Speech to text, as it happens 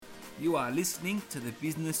You are listening to the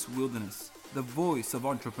Business Wilderness, the voice of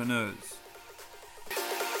entrepreneurs.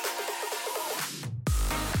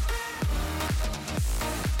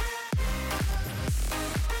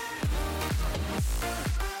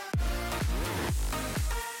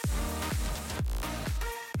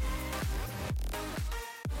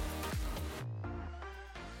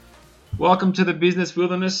 Welcome to the Business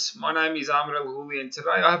Wilderness. My name is Ahmed Al-Huli, and today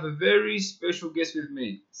I have a very special guest with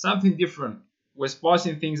me. Something different. We're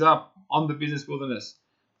spicing things up on the Business Wilderness.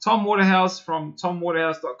 Tom Waterhouse from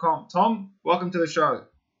tomwaterhouse.com. Tom, welcome to the show.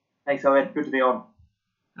 Thanks, Ahmed. Good to be on.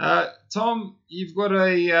 Tom, you've got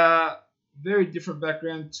a very different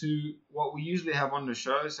background to what we usually have on the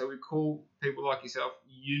show, so we call people like yourself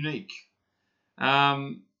unique.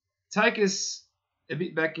 Take us a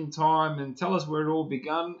bit back in time and tell us where it all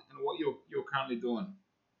began and what you're currently doing.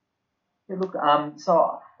 Yeah, look,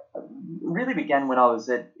 so it really began when I was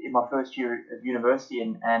in my first year of university,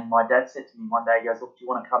 and my dad said to me one day, he goes, look, do you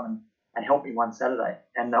want to come and help me one Saturday?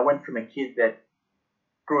 And I went from a kid that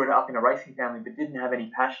grew up in a racing family but didn't have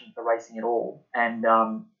any passion for racing at all and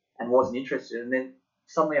wasn't interested. And then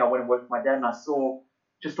suddenly I went and worked with my dad and I saw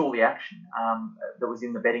just all the action that was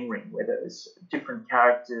in the betting ring, whether it was different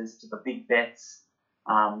characters to the big bets,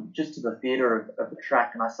 just to the theatre of the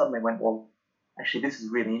track. And I suddenly went, well, actually, this is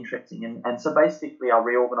really interesting. And so basically I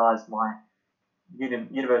reorganised my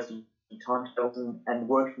university timetables and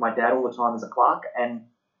worked for my dad all the time as a clerk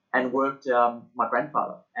and worked my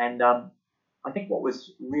grandfather. And I think what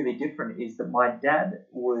was really different is that my dad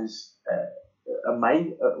was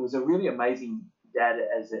was a really amazing dad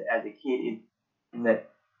as a kid in that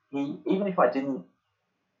he, even if I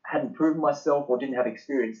hadn't proven myself or didn't have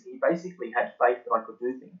experience, he basically had faith that I could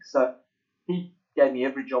do things. So he gave me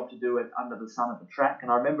every job to do it under the sun at the track.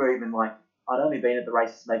 And I remember even I'd only been at the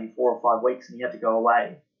races maybe 4 or 5 weeks and he had to go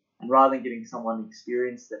away. And rather than giving someone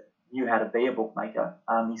experience that knew how to be a bookmaker,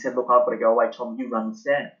 he said, look, I've got to go away, Tom, you run the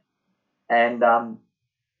stand. And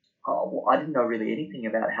I didn't know really anything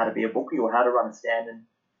about how to be a bookie or how to run a stand.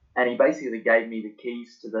 And he basically gave me the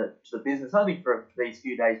keys to the business, only for these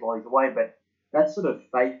few days while he's away. But that sort of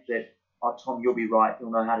faith that, oh, Tom, you'll be right,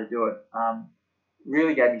 you'll know how to do it,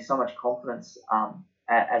 really gave me so much confidence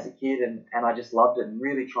as a kid. And I just loved it and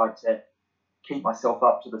really tried to keep myself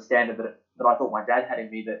up to the standard that I thought my dad had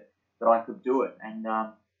in me that I could do it.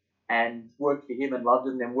 And worked for him and loved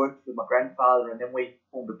it, and then worked with my grandfather, and then we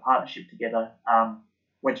formed a partnership together,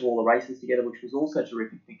 went to all the races together, which was also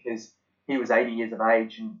terrific because he was 80 years of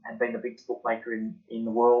age and had been the biggest bookmaker in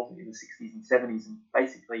the world in the 60s and 70s, and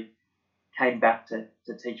basically came back to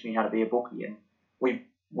teach me how to be a bookie. And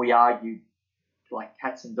we argued like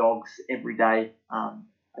cats and dogs every day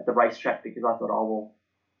at the racetrack because I thought, oh, well,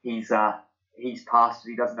 he's past it,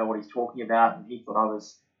 he doesn't know what he's talking about, and he thought I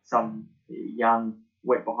was some young,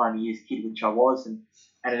 wet behind the ears kid, which I was, and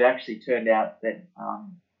it actually turned out that,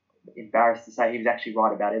 embarrassed to say, he was actually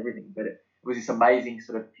right about everything. But it was this amazing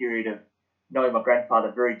sort of period of knowing my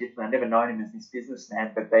grandfather very differently. I'd never known him as this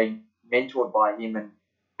businessman, but being mentored by him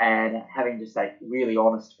and having just like really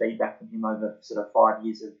honest feedback from him over sort of 5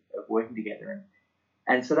 years of working together.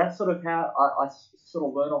 And so that's sort of how I sort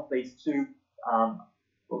of learned off these two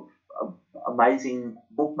amazing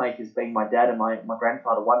bookmakers, being my dad and my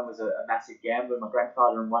grandfather. One was a massive gambler, my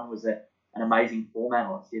grandfather, and one was an amazing form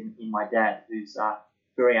analyst in my dad, who's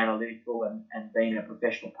very analytical and been a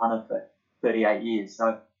professional punter for 38 years.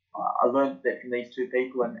 So I learned that from these two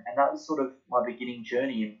people, and that was sort of my beginning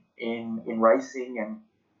journey in racing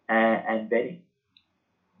and betting.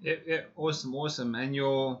 Yeah, awesome. And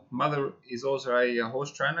your mother is also a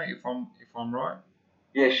horse trainer, if I'm right.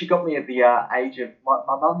 Yeah, she got me at the age of,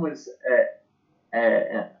 my mum was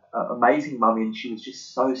an amazing mummy, and she was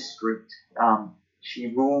just so strict. She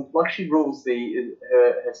rules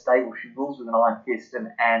her stable. She rules with an iron fist,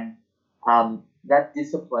 and that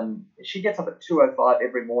discipline. She gets up at 2:05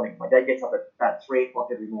 every morning. My dad gets up at about 3 o'clock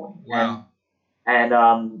every morning. Wow. And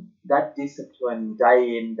that discipline,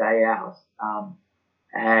 day in, day out,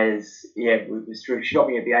 it was true. She got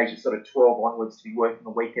me at the age of sort of 12 onwards to be working a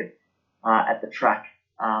week at the track.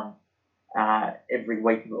 Every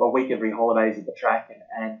week, a week every holidays at the track,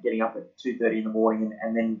 and getting up at 2:30 in the morning,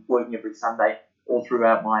 and then working every Sunday all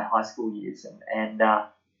throughout my high school years, and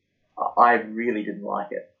I really didn't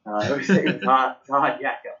like it. It was hard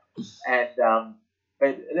yakka, but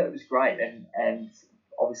it was great, and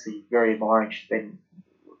obviously very admiring.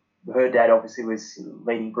 Her dad obviously was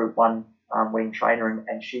leading Group 1 winning trainer,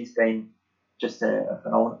 and she's been just a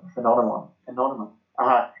phenomenon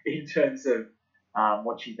in terms of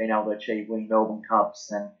what she's been able to achieve, winning Melbourne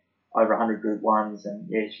Cups and over 100 Group 1s, and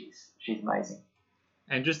yeah, she's amazing.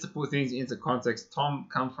 And just to put things into context, Tom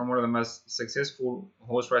comes from one of the most successful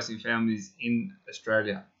horse racing families in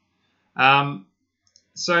Australia.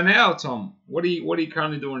 So now, Tom, what are you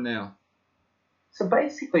currently doing now? So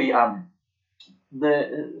basically,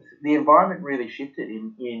 the environment really shifted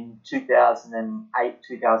in 2008,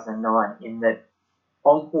 2009, in that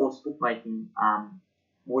on-course bookmaking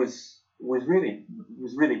was really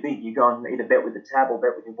big. You go and either bet with the tab or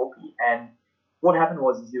bet with your bookie. And what happened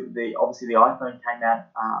was obviously the iPhone came out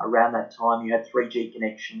around that time. You had 3G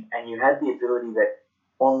connection, and you had the ability that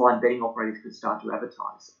online betting operators could start to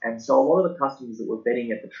advertise. And so a lot of the customers that were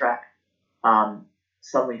betting at the track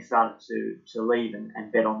suddenly started to leave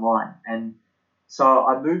and bet online. And so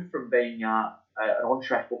I moved from being an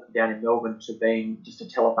on-track bookie down in Melbourne to being just a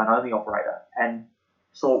telephone-only operator, and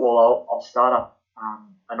thought, well, I'll start up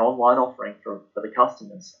an online offering for the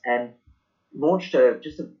customers, and launched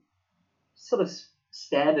just a sort of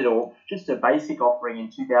standard or just a basic offering in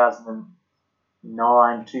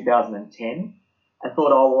 2009, 2010, and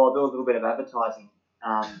thought, oh, well, I'll do a little bit of advertising.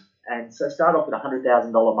 And so I started off with a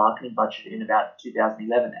 $100,000 marketing budget in about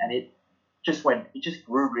 2011, and it just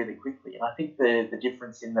grew really quickly. And I think the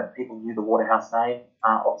difference in that people knew the Waterhouse name,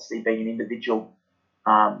 obviously being an individual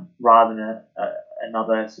rather than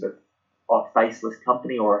another sort of faceless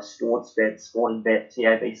company or a sporting bet,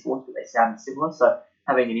 TAB Sports, but they sounded similar. So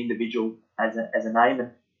having an individual as a name,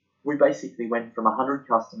 and we basically went from 100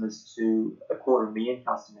 customers to 250,000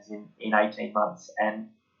 customers in 18 months, and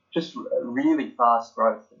just really fast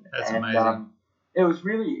growth. That's amazing. It was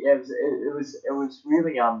really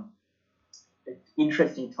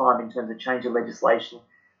interesting time in terms of change of legislation,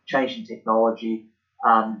 change in technology,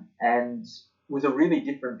 and was a really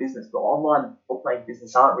different business. But online bookmaking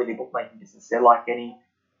business aren't really bookmaking business. They're like any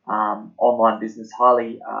online business,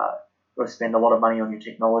 highly got to spend a lot of money on your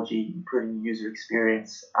technology, improving your user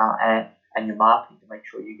experience, and your marketing to make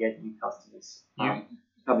sure you get new customers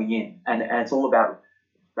coming in. And it's all about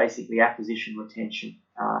basically acquisition, retention,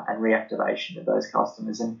 and reactivation of those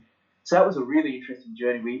customers. And so that was a really interesting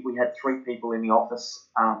journey. We had 3 people in the office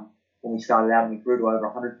when we started out, and we grew to over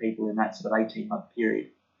 100 people in that sort of 18-month period.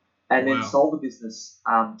 And then sold the business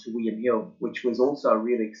to William Hill, which was also a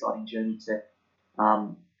really exciting journey to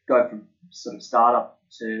go from sort of startup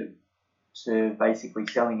to basically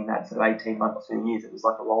selling in that sort of 18 months, 2 years. It was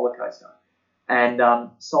like a roller coaster. And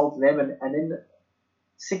sold to them, and then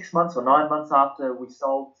 6 months or 9 months after we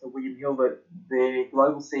sold to William Hill, the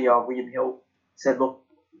global CEO of William Hill said, look,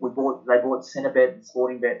 they bought Centrebet and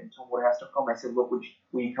Sportingbet and TomWaterhouse.com. They said, look, will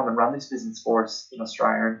you come and run this business for us in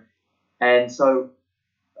Australia? And so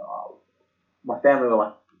my family were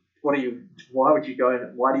like, why would you go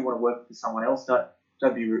in? Why do you want to work for someone else?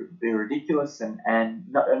 Don't be ridiculous. And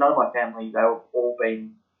none of my family, they were all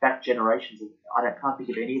been back generations. I can't think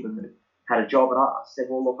of any of them that had a job. And I said,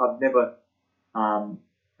 well, look, I've never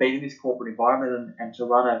been in this corporate environment, and to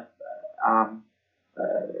run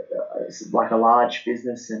like a large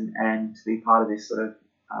business and to be part of this sort of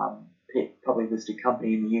publicly listed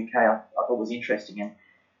company in the UK, I thought was interesting,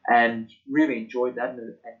 and really enjoyed that,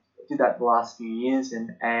 and did that the last few years,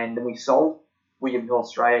 and then we sold William Hill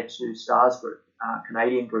Australia to Stars Group, a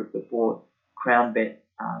Canadian group that bought Crown Bet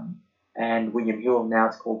and William Hill. Now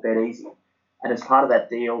it's called BetEasy, and as part of that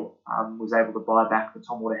deal, was able to buy back the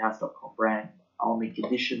TomWaterhouse.com brand on the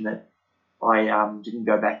condition that I didn't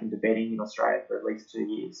go back into betting in Australia for at least 2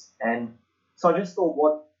 years. And so I just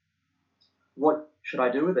thought, what should I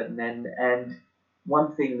do with it? And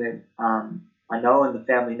one thing that I know and the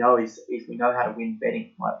family know is we know how to win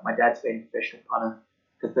betting. My dad's been a professional punter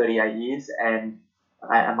for 38 years, and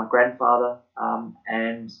my grandfather,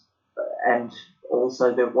 and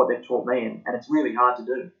also what they've taught me, and it's really hard to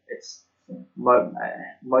do. It's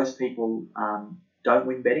most people don't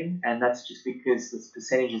win betting, and that's just because the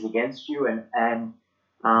percentage is against you, and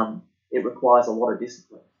it requires a lot of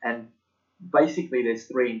discipline. And basically, there's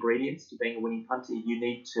 3 ingredients to being a winning punter. You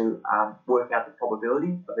need to work out the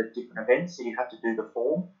probability of the different events, so you have to do the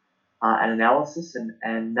form and analysis,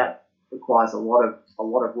 and that requires a lot of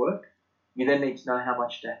work. You then need to know how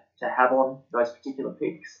much to have on those particular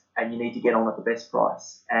picks, and you need to get on at the best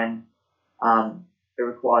price. And it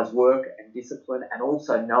requires work and discipline, and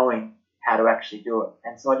also knowing how to actually do it.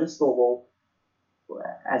 And so I just thought, well,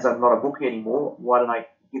 as I'm not a bookie anymore, why don't I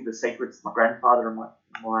give the secrets to my grandfather and my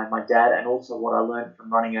dad, and also what I learned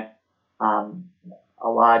from running a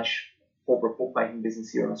large corporate bookmaking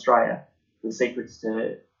business here in Australia, the secrets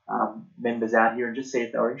to members out here, and just see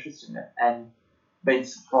if they were interested in it. And been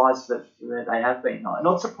surprised that they have been.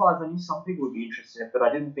 Not surprised, I knew some people would be interested in it, but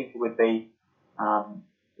I didn't think it would be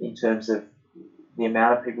in terms of the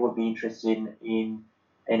amount of people would be interested in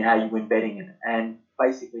how you win betting. And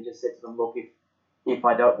basically just said to them, look, if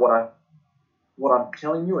I don't what I'm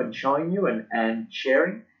telling you and showing you and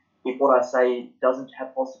sharing, if what I say doesn't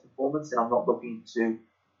have positive performance, then I'm not looking to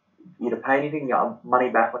you to pay anything, money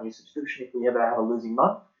back on your subscription if we ever have a losing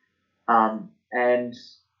month. And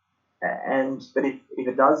but if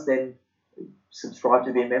it does, then subscribe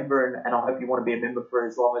to be a member, and I hope you want to be a member for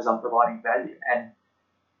as long as I'm providing value. And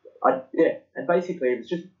basically it was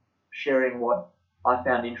just sharing what I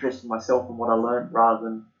found interesting myself and what I learned, rather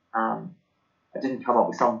than I didn't come up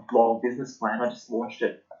with some long business plan. I just launched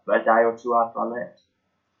it a day or two after I left,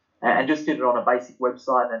 and just did it on a basic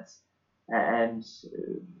website.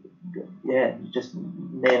 Just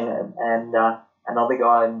me and another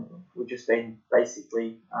guy, and we've just been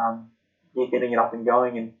basically getting it up and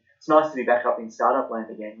going. And it's nice to be back up in startup land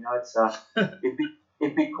again. You know, it's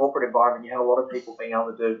in big corporate environment, you have a lot of people being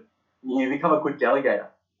able to do. You become a good delegator,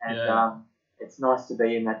 and it's nice to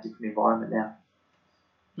be in that different environment now.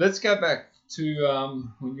 Let's go back to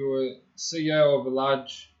when you were CEO of a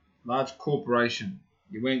large corporation.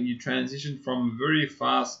 You transitioned from a very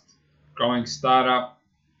fast growing startup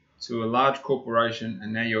to a large corporation,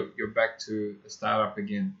 and now you're back to a startup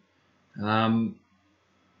again.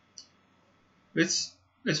 Let's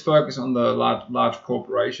focus on the large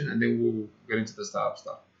corporation, and then we'll get into the startup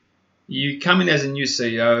stuff. You come in as a new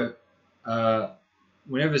CEO.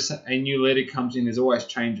 Whenever a new leader comes in, there's always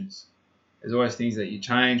changes. There's always things that you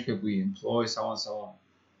change, people you employ, so on and so on.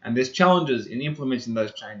 And there's challenges in implementing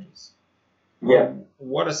those changes. Yeah.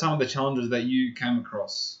 What are some of the challenges that you came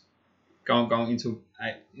across going into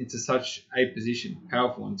such a position,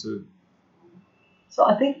 powerful into? So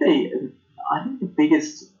I think the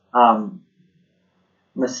biggest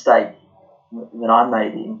mistake that I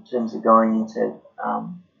made in terms of going into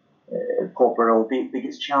corporate, or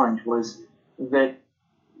biggest challenge, was that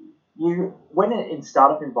when in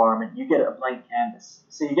startup environment, you get a blank canvas.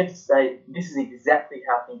 So you get to say, this is exactly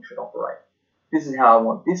how things should operate. This is how I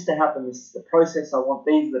want this to happen. This is the process I want.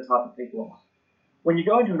 These are the type of people I want. When you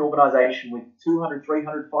go into an organisation with 200,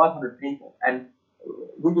 300, 500 people, and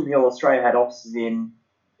William Hill Australia had offices in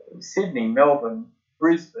Sydney, Melbourne,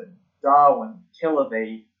 Brisbane, Darwin, Tel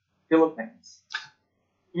Aviv, Philippines,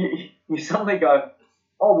 you suddenly go,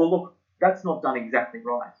 oh, well, look, that's not done exactly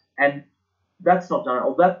right. And that's not done,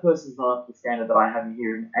 or that person's not up to the standard that I have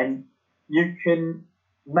here. And you can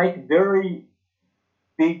make very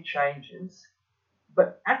big changes,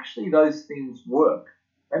 but actually those things work.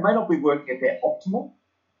 They may not be working at their optimal,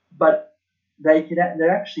 but they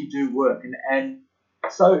actually do work. And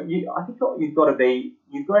so I think what you've got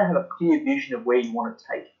to have a clear vision of where you want to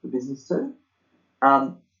take the business to.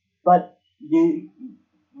 But you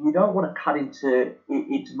don't want to cut into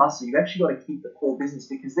muscle. You've actually got to keep the core business,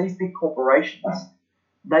 because these big corporations,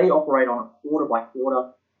 they operate on a quarter by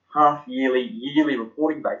quarter, half yearly, yearly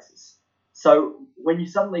reporting basis. So when you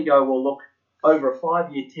suddenly go, well, look, over a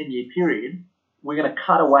 5-year, 10-year period, we're going to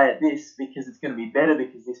cut away at this because it's going to be better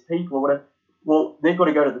because there's people or whatever. Well, they've got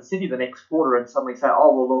to go to the city the next quarter and suddenly say,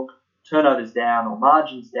 oh, well, look, turnover's down, or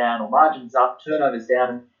margin's up, turnover's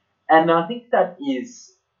down. And I think that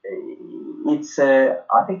is,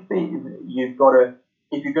 I think you've got to,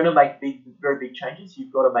 if you're going to make very big changes,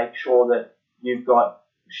 you've got to make sure that you've got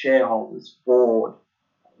shareholders, board,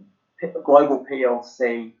 global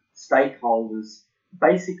PLC, stakeholders,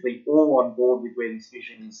 basically all on board with where this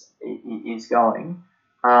vision is going,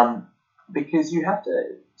 because you have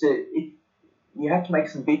to make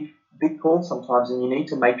some big calls sometimes, and you need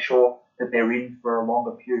to make sure that they're in for a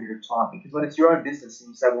longer period of time. Because when it's your own business and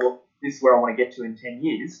you say, well, this is where I want to get to in 10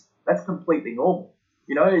 years, that's completely normal.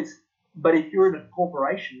 You know, but if you're in a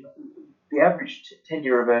corporation, the average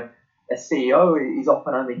tenure of a CEO is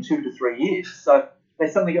often only 2 to 3 years. So they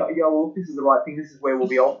suddenly go, well, this is the right thing. This is where we'll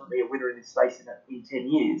be ultimately a winner in this space in 10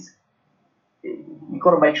 years. You've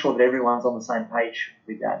got to make sure that everyone's on the same page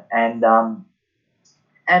with that. And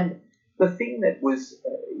the thing that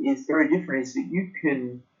is very different is that you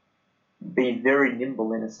can be very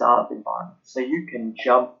nimble in a startup environment. So you can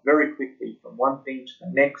jump very quickly from one thing to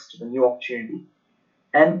the next, to the new opportunity.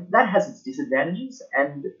 And that has its disadvantages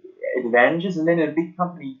and advantages. And then in a big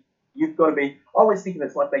company, you've got to be, I always think of it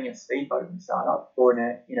as like being a speedboat in a startup or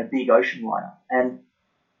in a big ocean liner. And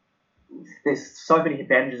there's so many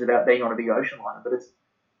advantages about being on a big ocean liner, but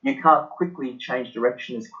you can't quickly change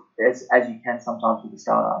direction as you can sometimes with a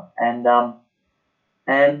startup.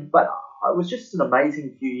 But it was just an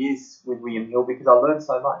amazing few years with William Hill, because I learned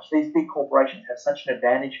so much. These big corporations have such an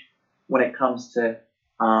advantage when it comes to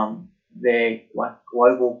their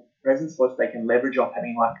global presence, which they can leverage off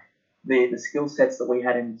having the skill sets that we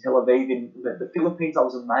had in Tel Aviv. In the Philippines, I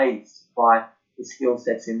was amazed by the skill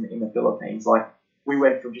sets in the Philippines. Like we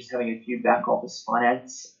went from just having a few back office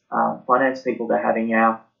finance people to having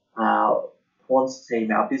our quants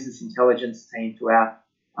team, our business intelligence team, to our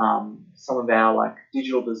some of our like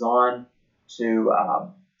digital design, to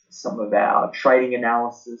some of our trading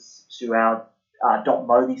analysis, to our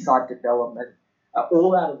 .mobi site development,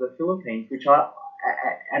 all out of the Philippines,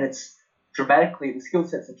 and it's dramatically, the skill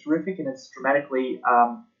sets are terrific, and it's dramatically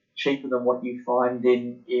cheaper than what you find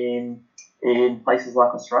in places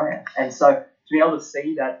like Australia. And so to be able to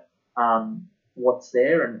see that what's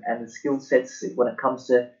there, and the skill sets when it comes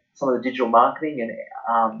to some of the digital marketing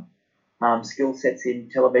and skill sets in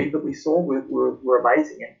Tel Aviv that we saw were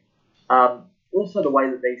amazing. And also the way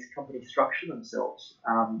that these companies structure themselves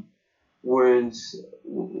was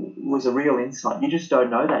a real insight. You just don't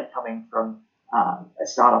know that coming from a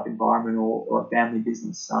startup environment or a family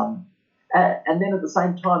business. And then at the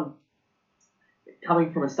same time,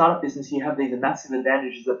 coming from a startup business, you have these massive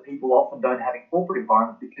advantages that people often don't have in corporate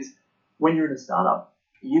environment, because when you're in a startup,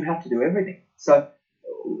 you have to do everything. So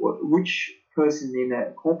which person in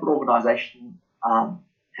a corporate organization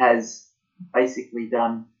has basically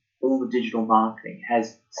done all the digital marketing,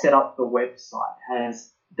 has set up the website,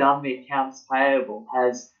 has done the accounts payable,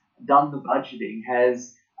 has done the budgeting,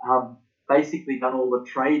 has basically done all the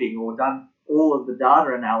trading, or done all of the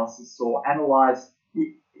data analysis, or analyzed.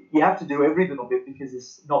 You have to do every little bit because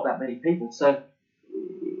there's not that many people. So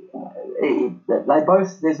they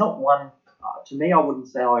both, there's not one, to me, I wouldn't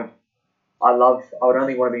say I would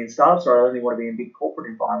only want to be in startups, or I only want to be in a big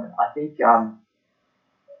corporate environment. I think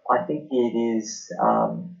it's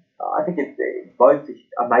both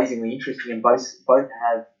amazingly interesting, and both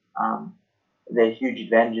have their huge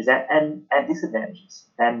advantages and disadvantages.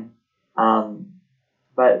 And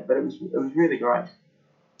but it was really great.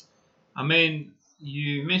 I mean,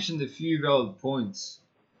 you mentioned a few valid points.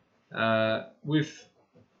 With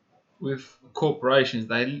corporations,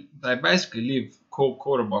 they basically live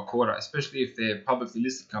quarter by quarter, especially if they're publicly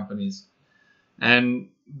listed companies. And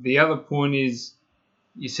the other point is,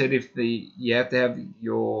 you said you have to have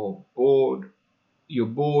your board,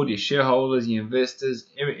 your shareholders, your investors,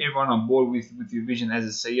 everyone on board with your vision as a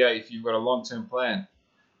CEO if you've got a long-term plan.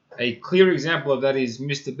 A clear example of that is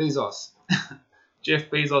Mr. Bezos, Jeff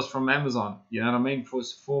Bezos from Amazon. You know what I mean? For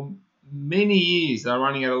many years, they're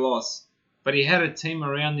running at a loss. But he had a team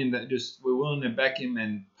around him that just were willing to back him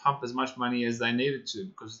and pump as much money as they needed to,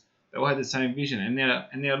 because they all had the same vision. And now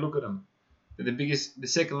look at them. They're the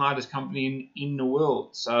second largest company in the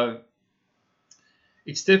world. So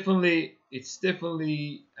it's definitely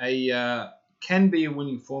can be a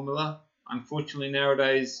winning formula. Unfortunately,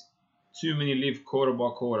 nowadays, too many live quarter by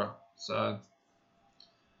quarter. So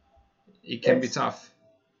it can be tough.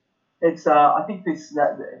 It's I think he's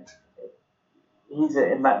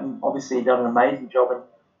obviously done an amazing job, and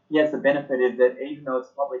he has the benefit of that. Even though it's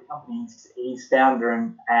a public company, he's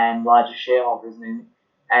founder and largest shareholder,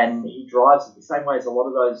 and he drives it the same way as a lot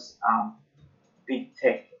of those big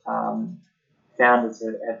tech founders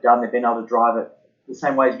have done. They've been able to drive it the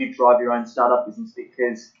same way as you drive your own startup business,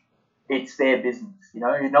 because it's their business. You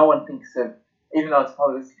know, no one thinks of, even though it's a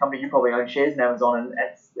public company, you probably own shares in Amazon,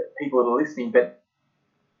 and people that are listening, but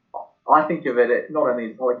I think of it not only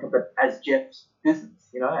as a public company, but as Jeff's business,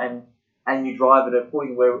 you know, and you drive it at a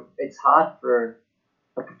point where it's hard for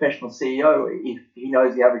a professional CEO, if he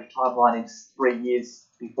knows the average timeline is 3 years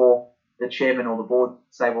before the chairman or the board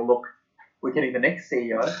say, well, look, we're getting the next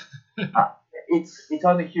CEO. It's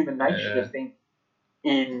only human nature to think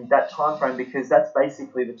in that time frame, because that's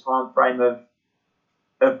basically the time frame of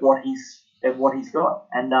what he's got.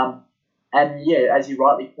 And yeah, as you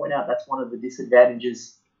rightly point out, that's one of the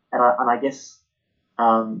disadvantages. And I guess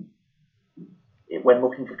when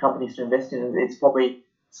looking for companies to invest in, it's probably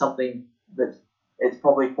something that it's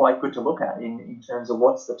probably quite good to look at in terms of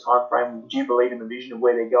what's the time frame. Do you believe in the vision of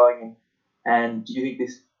where they're going, and do you think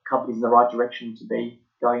this company's in the right direction to be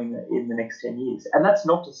going in the next 10 years? And that's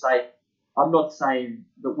not to say, I'm not saying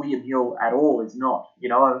that William Hill at all is not. You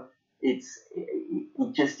know, it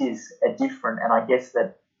just is a different, and I guess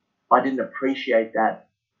that I didn't appreciate that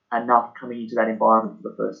enough coming into that environment for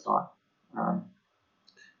the first time.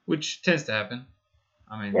 Which tends to happen.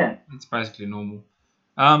 I mean, it's basically normal.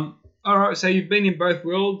 All right, so you've been in both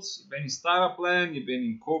worlds. You've been in startup land, you've been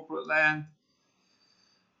in corporate land.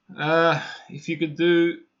 If you could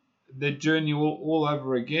do the journey all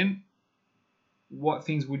over again, what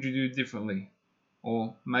things would you do differently?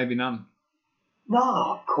 Or maybe none? No,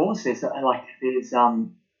 of course there's a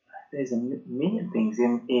million things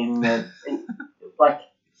in like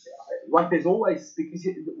there's always, because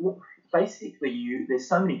basically there's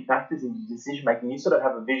so many factors into decision making. You sort of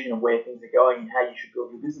have a vision of where things are going and how you should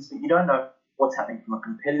build your business, but you don't know what's happening from a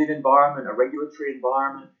competitive environment, a regulatory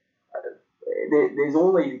environment. There's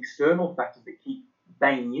all these external factors that keep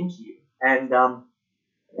banging into you. And the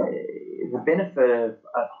benefit of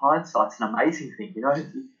hindsight's an amazing thing.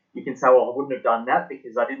 You can say, well, I wouldn't have done that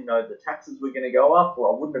because I didn't know the taxes were going to go up,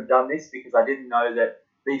 or I wouldn't have done this because I didn't know that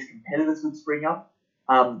these competitors would spring up.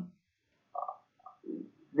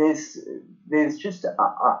 There's just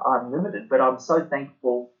unlimited, but I'm so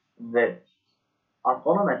thankful that I've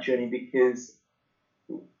gone on that journey because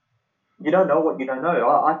you don't know what you don't know.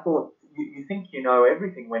 I thought you think you know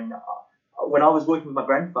everything. When I was working with my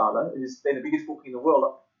grandfather, who's been the biggest bookie in the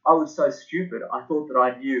world, I was so stupid. I thought that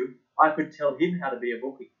I knew I could tell him how to be a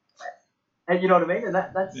bookie. And you know what I mean? And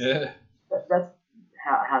that's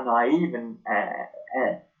how naive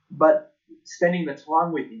but spending the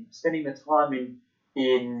time with him, spending the time in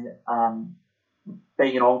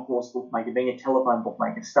being an on-course bookmaker, being a telephone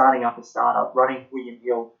bookmaker, starting up a startup, running William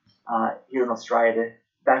Hill here in Australia,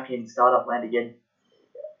 back in startup land again.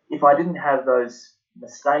 If I didn't have those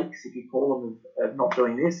mistakes, if you call them, of not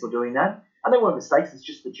doing this or doing that, and they weren't mistakes, it's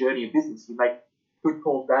just the journey of business. You make good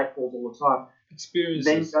calls, bad calls all the time.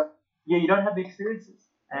 Experiences. Then, you don't have the experiences.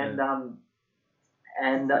 And I'm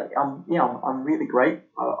really great.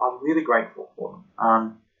 I'm really grateful for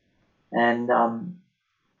them.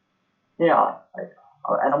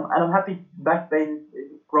 I'm happy back being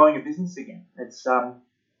growing a business again. It's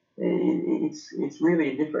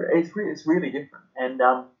really different. It's really different. And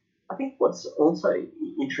I think what's also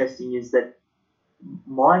interesting is that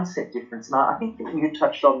mindset difference. And I think you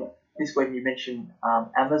touched on this when you mentioned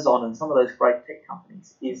Amazon and some of those great tech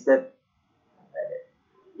companies. Is that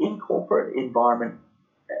in corporate environment,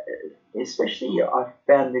 especially I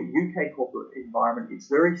found the UK corporate environment, it's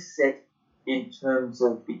very set in terms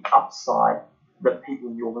of the upside that people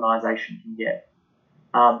in the organisation can get.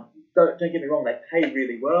 Don't get me wrong, they pay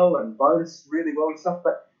really well and bonus really well and stuff,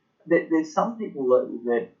 but there's some people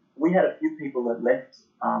that we had a few people that left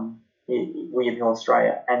William Hill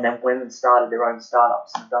Australia and then went and started their own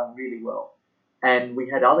startups and done really well. And we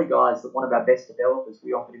had other guys that one of our best developers,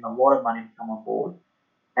 we offered him a lot of money to come on board.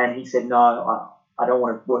 And he said, no, I don't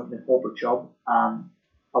want to work in a corporate job. I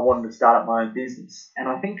wanted to start up my own business. And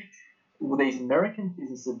I think these American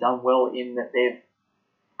businesses have done well in that they've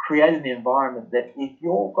created an environment that if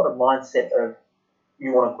you've got a mindset of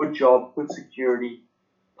you want a good job, good security,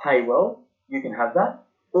 pay well, you can have that.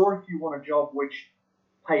 Or if you want a job which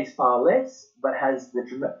pays far less but has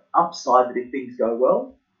the upside that if things go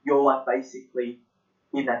well, you're like basically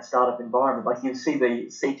in that startup environment. Like you see the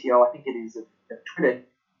CTO, I think it is, of Twitter,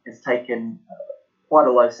 has taken quite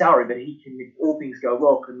a low salary, but he can, if all things go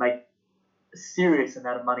well, can make a serious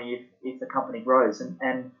amount of money if the company grows. And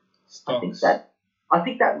I think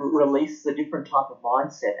that releases a different type of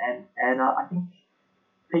mindset. And I think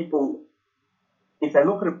people, if they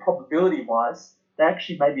look at it probability-wise, they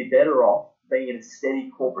actually may be better off being in a steady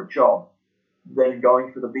corporate job than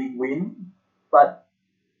going for the big win. But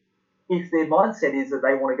if their mindset is that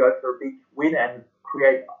they want to go for a big win and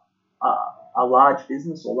create a large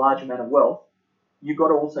business or large amount of wealth, you've got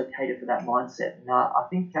to also cater for that mindset. And I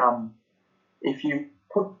think if you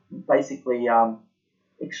put basically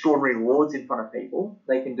extraordinary rewards in front of people,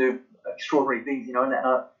 they can do extraordinary things, And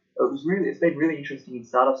it's been really interesting in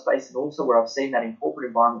startup space, and also where I've seen that in corporate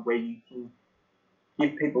environment where you can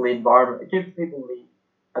give people the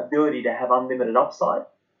ability to have unlimited upside.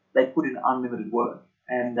 They put in unlimited work,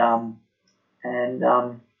 and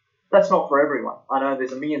that's not for everyone. I know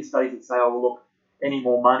there's a million studies that say, oh, well, look, any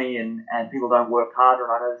more money and people don't work harder,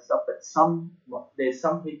 and I know this stuff, but there's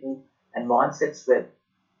some people and mindsets that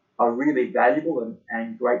are really valuable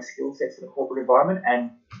and great skill sets in a corporate environment,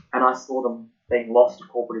 and I saw them being lost to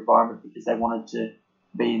corporate environment because they wanted to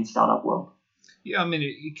be in startup world. Yeah, I mean,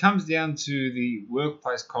 it comes down to the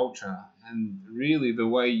workplace culture and really the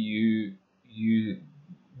way you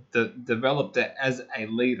develop that as a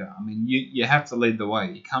leader. I mean, you have to lead the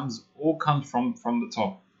way. It all comes from the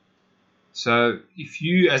top. So if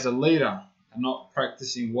you as a leader are not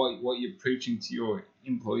practicing what you're preaching to your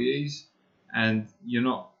employees, and you're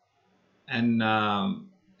not, and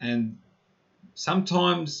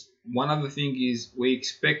sometimes one other thing is we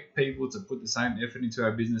expect people to put the same effort into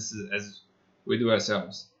our businesses as we do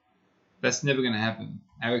ourselves. That's never going to happen.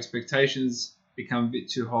 Our expectations become a bit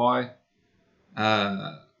too high,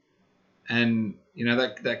 and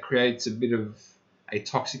that creates a bit of a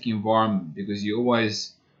toxic environment because you're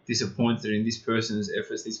always disappointed in this person's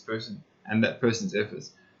efforts, this person and that person's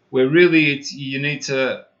efforts. Where really you need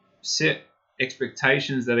to set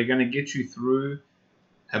expectations that are going to get you through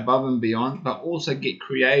above and beyond, but also get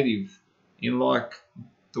creative in like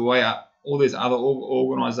the way all these other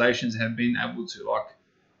organizations have been able to, like,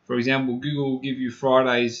 for example, Google will give you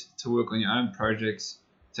Fridays to work on your own projects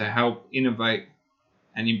to help innovate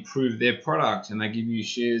and improve their product, and they give you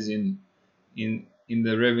shares in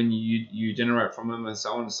the revenue you generate from them, and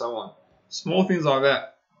so on and so on. Small things like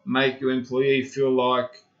that make your employee feel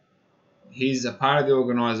like he's a part of the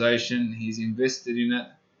organization, he's invested in it,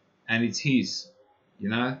 and it's his, you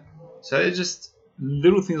know. So it's just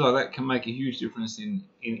little things like that can make a huge difference in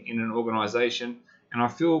an organization. And I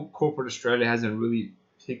feel corporate Australia hasn't really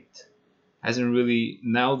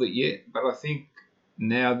nailed it yet, but I think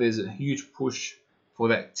now there's a huge push for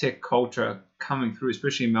that tech culture coming through,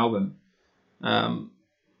 especially in Melbourne. And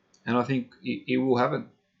I think it will happen.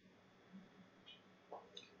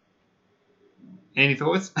 Any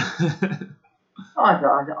thoughts? Yeah,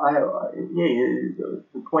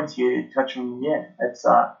 the points you touch on, yeah, it's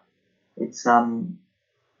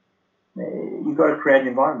you've got to create an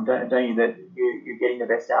environment, don't you, that you're getting the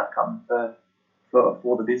best outcome for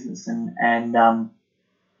the business, and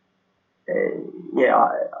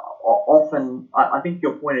often I think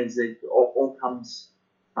your point is that all comes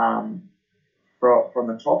from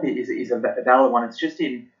the top is a valid one. It's just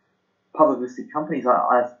in public listed companies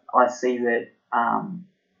I see that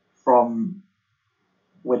from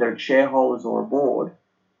whether it's shareholders or a board,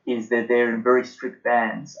 is that they're in very strict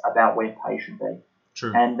bands about where pay should be.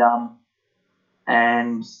 True. And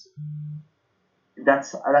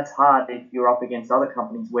that's hard if you're up against other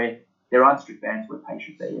companies where there aren't strict bands where pay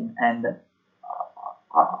should be. And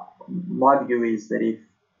my view is that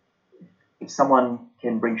if someone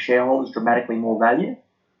can bring shareholders dramatically more value,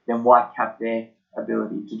 then why cap their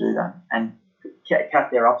ability to do that and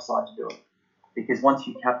cap their upside to do it? Because once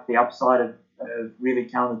you cap the upside of really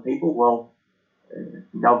talented people, well,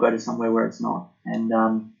 they'll go to somewhere where it's not. And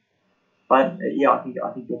but yeah, I think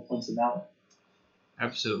your point's valid.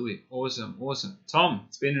 Absolutely, awesome. Tom,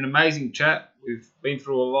 it's been an amazing chat. We've been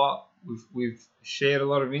through a lot. We've shared a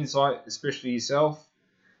lot of insight, especially yourself.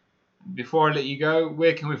 Before I let you go,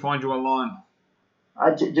 where can we find you online?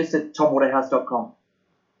 Just at tomwaterhouse.com.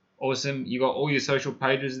 Awesome. You got all your social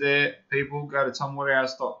pages there. People, go to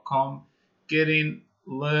tomwaterhouse.com. Get in,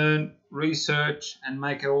 learn, research, and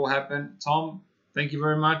make it all happen. Tom, thank you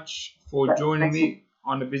very much for joining me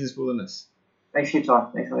on the Business Wilderness. Thanks for your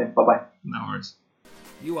time. Thanks, man. Bye-bye. No worries.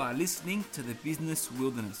 You are listening to the Business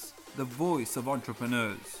Wilderness, the voice of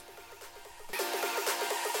entrepreneurs.